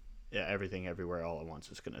original, yeah, Everything Everywhere All at Once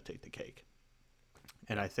is going to take the cake.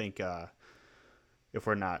 And I think if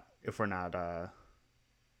we're not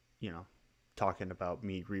talking about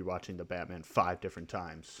me rewatching the Batman 5 different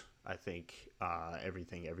times, I think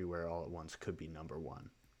Everything Everywhere All at Once could be number one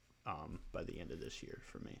by the end of this year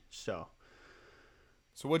for me. So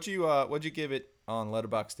what'd you give it on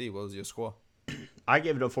Letterboxd? What was your score? I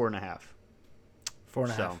gave it a 4.5.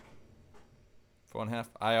 4.5. 4.5.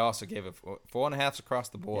 I also gave it 4.5 across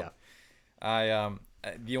the board. Yeah.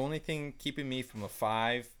 The only thing keeping me from a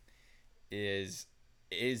 5 is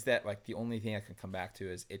that like the only thing I can come back to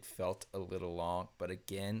is it felt a little long. But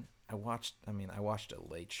again, I watched a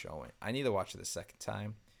late showing. I need to watch it the second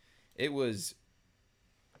time. It was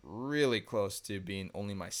really close to being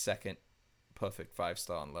only my second perfect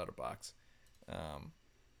 5-star on Letterboxd.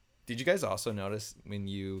 Did you guys also notice when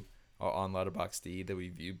you are on Letterboxd, the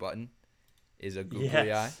review button is a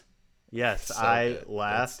googly eye? Yes, So I good.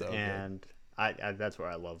 laughed, So and I that's where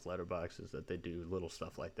I love Letterboxd, is that they do little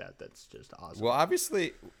stuff like that. That's just awesome. Well,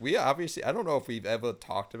 obviously, I don't know if we've ever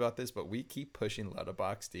talked about this, but we keep pushing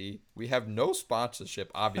Letterboxd. We have no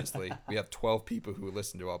sponsorship, obviously. We have 12 people who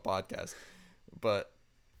listen to our podcast, but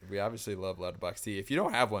we obviously love Letterboxd. If you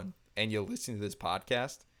don't have one and you're listening to this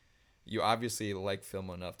podcast, you obviously like film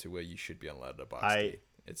enough to where you should be on Letterboxd.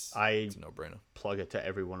 It's a no-brainer. Plug it to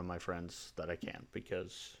every one of my friends that I can,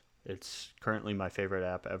 because it's currently my favorite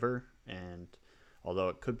app ever, and although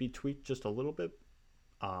it could be tweaked just a little bit,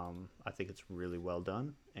 I think it's really well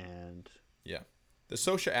done. And yeah, the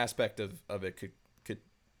social aspect of it could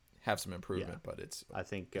have some improvement, but it's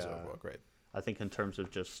overall great. I think in terms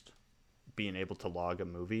of just being able to log a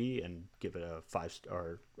movie and give it a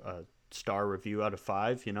 5-star review out of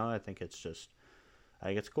 5, I think it's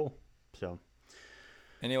cool. So,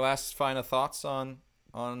 any last final thoughts on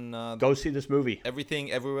go see this movie?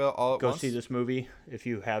 Everything Everywhere All at Once? Go see this movie if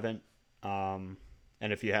you haven't, and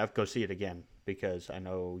if you have, go see it again, because I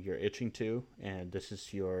know you're itching to, and this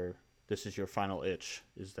is your final itch,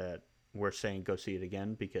 is that we're saying go see it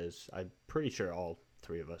again, because I'm pretty sure all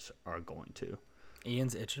three of us are going to.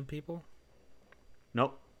 Ian's itching people?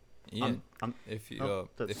 Nope. Ian, if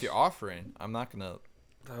you're offering, I'm not gonna.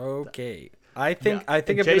 Okay. I think I'm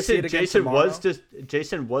gonna see it again tomorrow.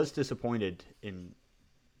 Jason was disappointed in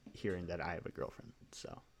hearing that I have a girlfriend.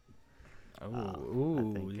 So.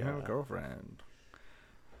 You have a girlfriend.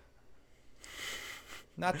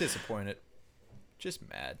 Not disappointed, just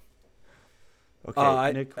mad.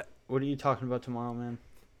 Okay, Nick, what are you talking about tomorrow, man?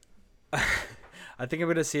 I think I'm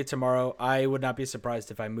going to see it tomorrow. I would not be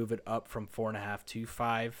surprised if I move it up from 4.5 to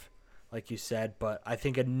 5, like you said, but I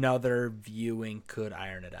think another viewing could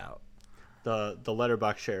iron it out. The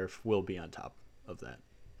Letterboxd sheriff will be on top of that.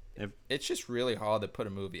 It's just really hard to put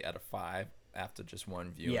a movie at a 5 after just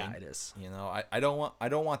one viewing. Yeah, it is. I don't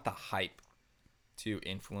want the hype to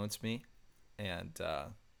influence me, and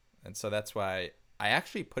so that's why I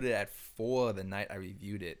actually put it at 4 the night I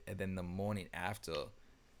reviewed it, and then the morning after,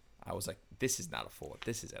 I was like, "This is not a 4.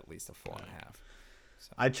 This is at least a 4.5."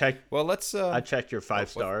 So, I checked. Well, let's. I checked your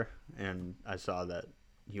 5-star, and I saw that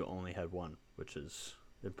you only had 1, which is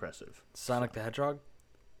impressive. Sonic the Hedgehog.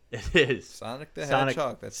 It is Sonic the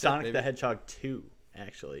Hedgehog. That's Sonic the Hedgehog 2,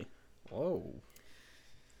 actually. Whoa.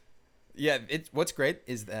 Yeah, what's great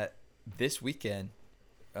is that this weekend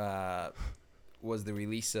was the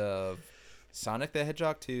release of Sonic the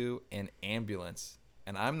Hedgehog 2 and Ambulance,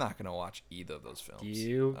 and I'm not going to watch either of those films.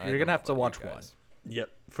 You're going to have to watch one. Yep,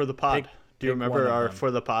 for the pod. Do you remember our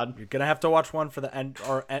for the pod? You're going to have to watch one for the end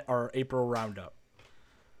our April roundup.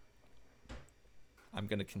 I'm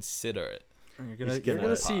going to consider it. We're going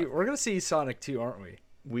to see Sonic 2, aren't we?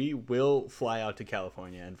 We will fly out to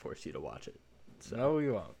California and force you to watch it. So. No,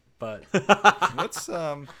 we won't. But let's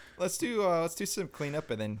do some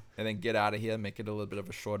cleanup and then get out of here. Make it a little bit of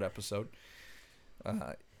a short episode.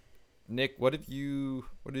 Nick, what have you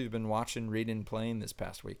been watching, reading, playing this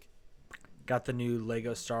past week? Got the new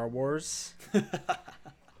Lego Star Wars.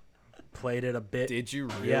 Played it a bit. Did you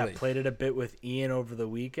really? Yeah, played it a bit with Ian over the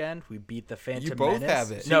weekend. We beat the Phantom You both Menace.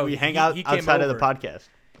 have it. No, we hang out outside of the podcast.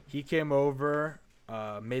 He came over,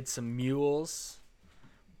 made some mules,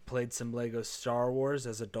 played some Lego Star Wars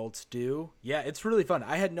as adults do. Yeah, it's really fun.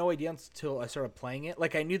 I had no idea until I started playing it.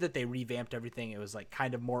 Like, I knew that they revamped everything. It was like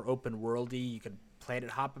kind of more open worldy. You could planet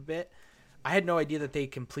hop a bit. I had no idea that they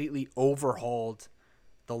completely overhauled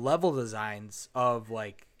the level designs of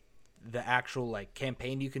like the actual like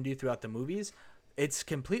campaign you can do throughout the movies. It's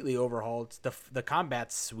completely overhauled. The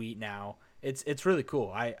combat's sweet now. It's really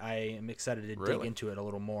cool. I am excited to dig into it a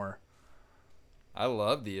little more. I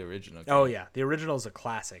love the original. Oh yeah, the original is a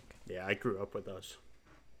classic. Yeah, I grew up with those.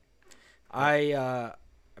 I've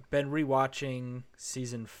been rewatching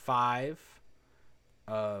season 5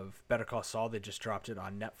 of Better Call Saul. They just dropped it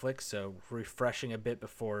on Netflix, so refreshing a bit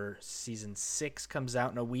before season 6 comes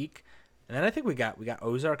out in a week. And then I think we got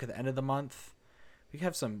Ozark at the end of the month. We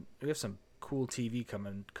have some cool TV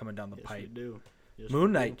coming down the pipe. We do. Yes,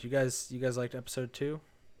 Moon Knight. You guys liked episode 2?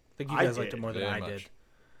 I think you guys liked it more than I did.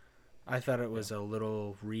 I thought it was a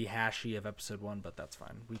little rehashy of episode 1, but that's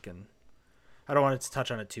fine. I don't want to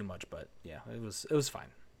touch on it too much, but yeah, it was fine.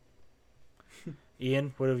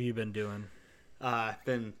 Ian, what have you been doing? I've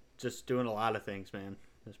been just doing a lot of things, man,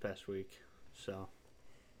 this past week. So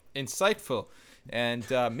insightful. And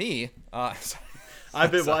me,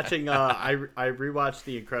 I've been watching. I rewatched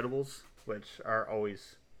The Incredibles, which are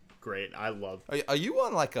always great. I love. Are you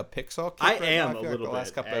on like a Pixar kick I right am now? a little bit. The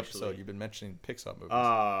last couple actually. episodes, you've been mentioning Pixar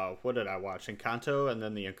movies. What did I watch? Encanto and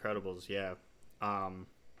then The Incredibles. Yeah.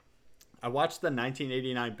 I watched the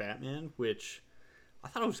 1989 Batman, which I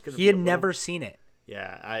thought it was going to be. He had never seen it.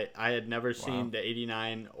 Yeah, I had never seen the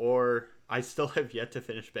 89, or I still have yet to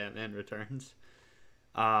finish Batman Returns.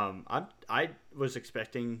 I was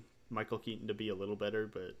expecting Michael Keaton to be a little better,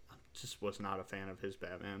 but I just was not a fan of his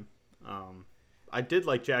Batman. I did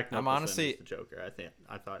like Jack Nicholson as the Joker.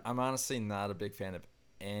 I thought I'm honestly not a big fan of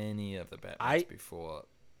any of the Batmans before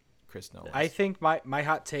Chris Nolan. I think my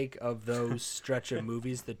hot take of those stretch of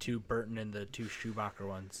movies, the 2 Burton and the 2 Schumacher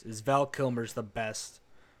ones, is Val Kilmer's the best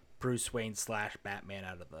Bruce Wayne / Batman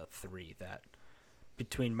out of the 3. That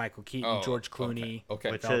between Michael Keaton, George Clooney,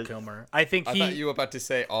 Val Kilmer. I thought you were about to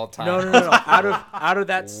say all time. No. out of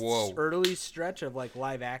that early stretch of like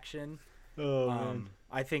live action,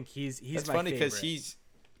 I think he's That's my funny favorite.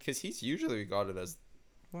 because he's usually regarded as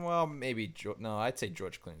I'd say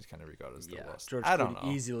George Clooney's kind of regarded as the worst. George I don't Clooney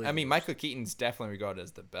know. Easily I mean, Michael Keaton's definitely regarded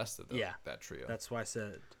as the best of that trio. That's why I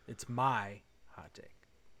said it's my hot take.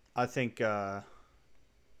 I think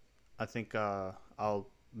I'll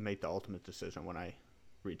make the ultimate decision when I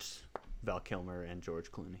reach Val Kilmer and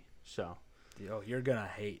George Clooney. So, you're gonna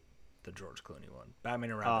hate the George Clooney one.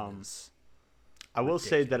 Batman and Robin is. I will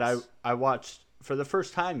say that I watched for the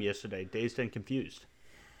first time yesterday Dazed and Confused.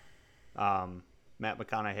 Matt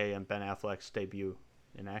McConaughey and Ben Affleck's debut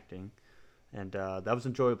in acting, and that was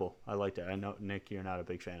enjoyable. I liked it. I know, Nick, you're not a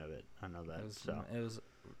big fan of it. I know that.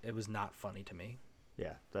 It was not funny to me.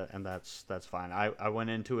 Yeah, that's fine. I went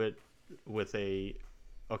into it with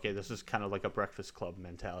this is kind of like a Breakfast Club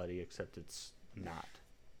mentality, except it's not.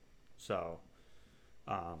 So,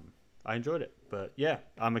 I enjoyed it. But yeah,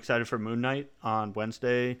 I'm excited for Moon Knight on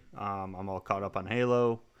Wednesday. I'm all caught up on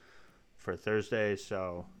Halo for Thursday.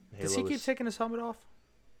 So does he keep taking his helmet off?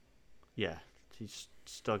 Yeah, he's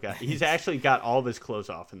actually got all of his clothes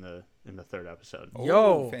off in the 3rd episode.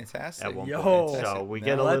 Yo, fantastic! At one point. So we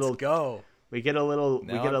get a little. Let's go. We get a little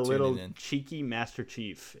cheeky Master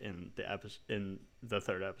Chief in the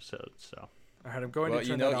 3rd episode. So, all right, I'm going to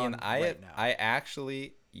turn that on right now. I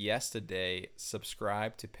actually yesterday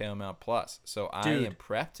subscribed to Paramount Plus, so I am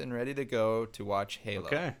prepped and ready to go to watch Halo.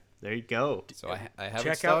 Okay, there you go. So I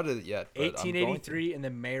haven't started it yet. But 1883 and the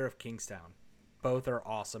Mayor of Kingstown, both are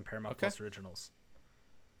awesome Paramount Plus originals.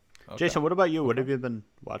 Okay. Jason, what about you? What have you been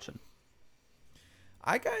watching?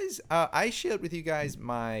 I shared with you guys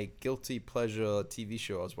my guilty pleasure TV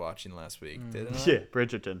show I was watching last week, didn't I? Yeah,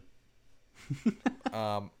 Bridgerton.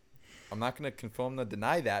 I'm not going to confirm nor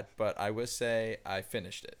deny that, but I will say I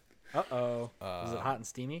finished it. Was it hot and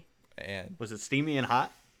steamy? And was it steamy and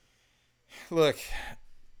hot? Look,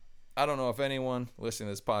 I don't know if anyone listening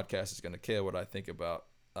to this podcast is going to care what I think about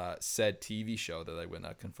said TV show that I will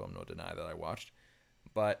not confirm nor deny that I watched,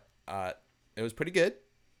 but it was pretty good.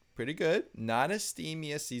 Pretty good. Not as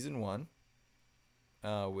steamy as season 1,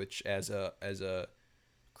 which as a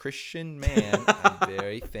Christian man, I'm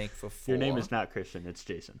very thankful for. Your name is not Christian. It's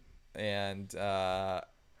Jason. And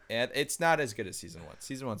it's not as good as season 1.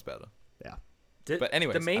 Season 1's better. Yeah. But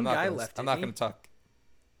anyways, the main guy left. I'm not going to talk.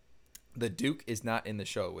 The Duke is not in the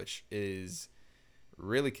show, which is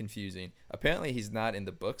really confusing. Apparently, he's not in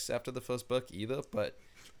the books after the first book either, but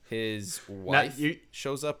his wife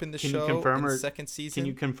shows up in the show in the second season. Can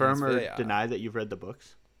you confirm or deny that you've read the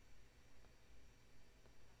books?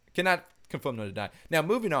 Cannot confirm nor deny. Now,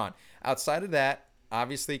 moving on. Outside of that,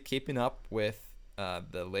 obviously keeping up with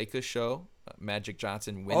the Lakers show, Magic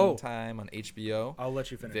Johnson Winning Time on HBO. I'll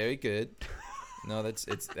let you finish. Very good. No, that's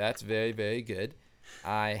very, very good.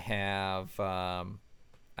 I have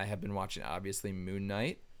been watching obviously Moon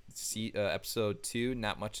Knight. Episode 2,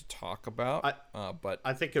 not much to talk about, but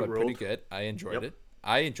I think it ruled. Pretty good. I enjoyed it.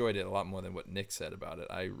 I enjoyed it a lot more than what Nick said about it.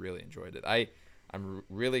 I really enjoyed it. I I'm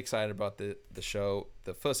really excited about the show.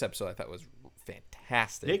 The first episode I thought was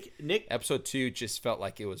fantastic. Nick, episode 2 just felt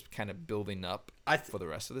like it was kind of building up for the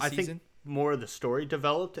rest of the season. I think more of the story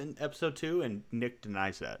developed in episode 2, and Nick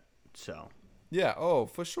denies that. So yeah,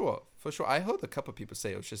 for sure. I heard a couple of people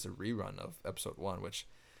say it was just a rerun of episode 1, which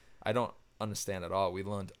I don't understand at all. We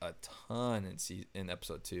learned a ton in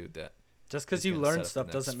episode 2 that just because you learn stuff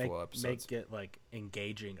doesn't make it like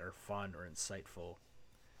engaging or fun or insightful.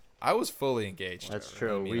 I was fully engaged. That's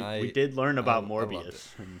true. I mean, we did learn about Morbius,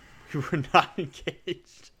 and you were not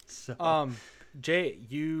engaged. So. Jay,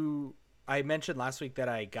 I mentioned last week that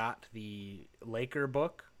I got the Laker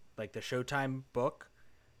book, like the Showtime book,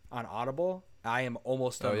 on Audible. I am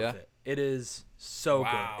almost done with it. It is so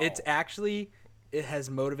good. It has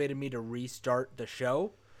motivated me to restart the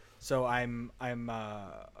show. So I'm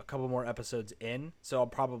a couple more episodes in, so I'll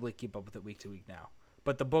probably keep up with it week to week now.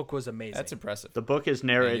 But the book was amazing. That's impressive. The book is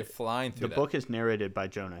narrated. You're flying through the book is narrated by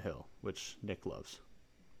Jonah Hill, which Nick loves.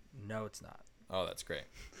 No, it's not. Oh, that's great.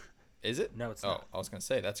 Is it? No, it's not. Oh, I was gonna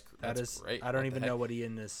say that's great. I don't even know what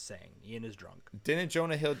Ian is saying. Ian is drunk. Didn't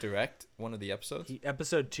Jonah Hill direct one of the episodes?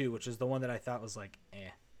 Episode 2, which is the one that I thought was like, eh.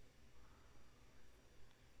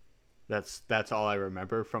 That's all I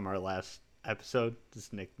remember from our last episode.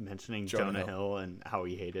 Just Nick mentioning Jonah Hill and how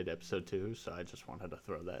he hated episode 2. So I just wanted to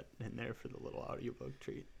throw that in there for the little audiobook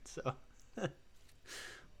treat. So.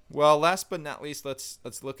 Well, last but not least, let's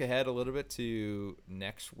look ahead a little bit to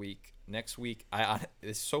next week. Next week,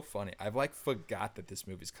 it's so funny. I've forgot that this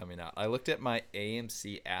movie's coming out. I looked at my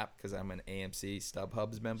AMC app because I'm an AMC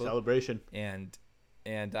StubHubs member. Celebration. And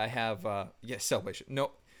I have Celebration.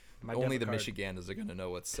 No, only the Michiganders are gonna know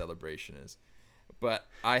what Celebration is. But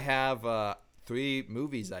I have 3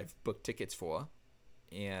 movies I've booked tickets for,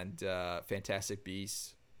 and Fantastic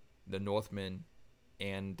Beasts, The Northman,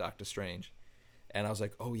 and Doctor Strange. And I was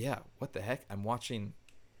like, oh, yeah, what the heck? I'm watching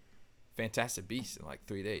Fantastic Beasts in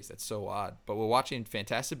 3 days. That's so odd. But we're watching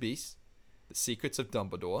Fantastic Beasts, The Secrets of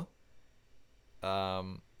Dumbledore.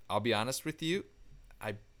 I'll be honest with you.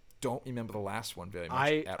 I don't remember the last one very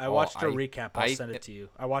much at all. I watched a recap. I'll send it to you.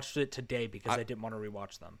 I watched it today because I didn't want to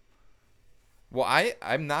rewatch them. Well,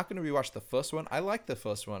 I'm not going to rewatch the first one. I liked the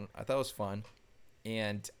first one. I thought it was fun.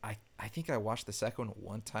 And I think I watched the second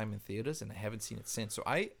one time in theaters, and I haven't seen it since. So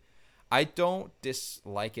I don't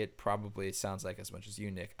dislike it. Probably it sounds like as much as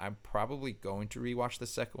you, Nick. I'm probably going to rewatch the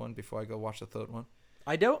second one before I go watch the third one.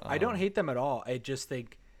 I don't hate them at all. I just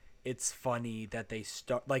think it's funny that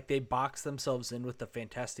they box themselves in with the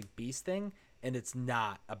Fantastic Beast thing, and it's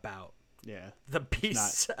not about the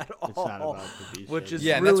beasts at all. It's not about the beasts, which is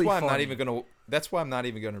really that's why funny. That's why I'm not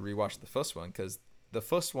even going to rewatch the first one, because the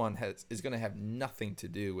first one is going to have nothing to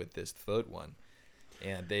do with this third one.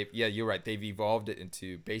 And you're right. They've evolved it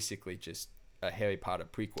into basically just a Harry Potter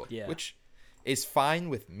prequel, which is fine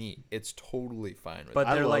with me. It's totally fine with me.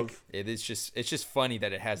 But they're it's just funny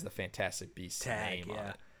that it has the Fantastic Beasts name on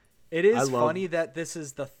it. It is funny that this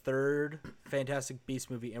is the third Fantastic Beast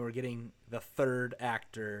movie, and we're getting the third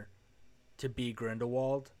actor to be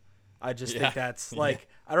Grindelwald. I just think that's I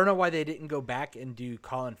don't know why they didn't go back and do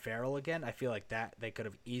Colin Farrell again. I feel like that they could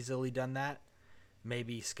have easily done that.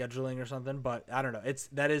 Maybe scheduling or something, but I don't know.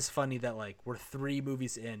 That is funny that we're 3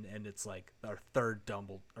 movies in and it's our third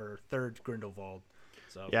third Grindelwald.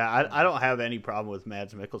 So I don't have any problem with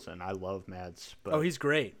Mads Mikkelsen. I love Mads, but he's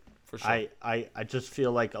great for sure. I just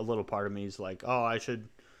feel like a little part of me is like, I should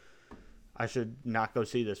not go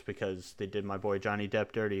see this because they did my boy Johnny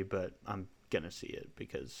Depp dirty, but I'm gonna see it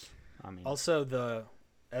because also the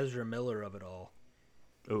Ezra Miller of it all.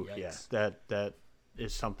 Oh yeah, that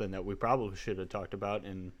is something that we probably should have talked about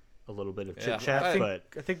in a little bit of chit chat, but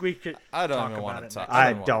I think we could. I don't want to talk.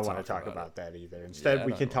 I don't want to talk about that either. Instead,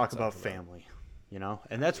 we can talk about family.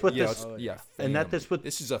 And that's what this. And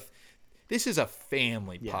this is a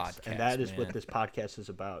family podcast, and that is what this podcast is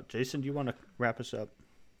about. Jason, do you want to wrap us up?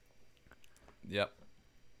 Yep.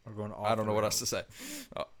 We're going. I don't know what else to say.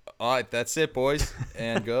 All right, that's it, boys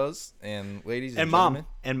and girls and ladies and gentlemen. Mom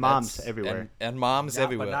and moms everywhere. And moms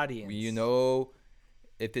everywhere.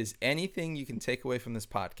 If there's anything you can take away from this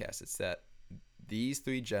podcast, it's that these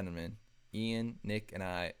 3 gentlemen, Ian, Nick, and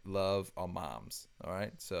I, love our moms. All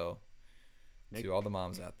right? So, to all the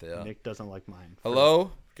moms out there. Nick doesn't like mine.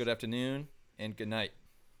 Hello, good afternoon, and good night.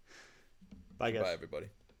 Bye, guys. Bye, everybody.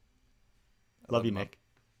 Love you, Nick.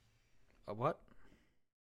 What?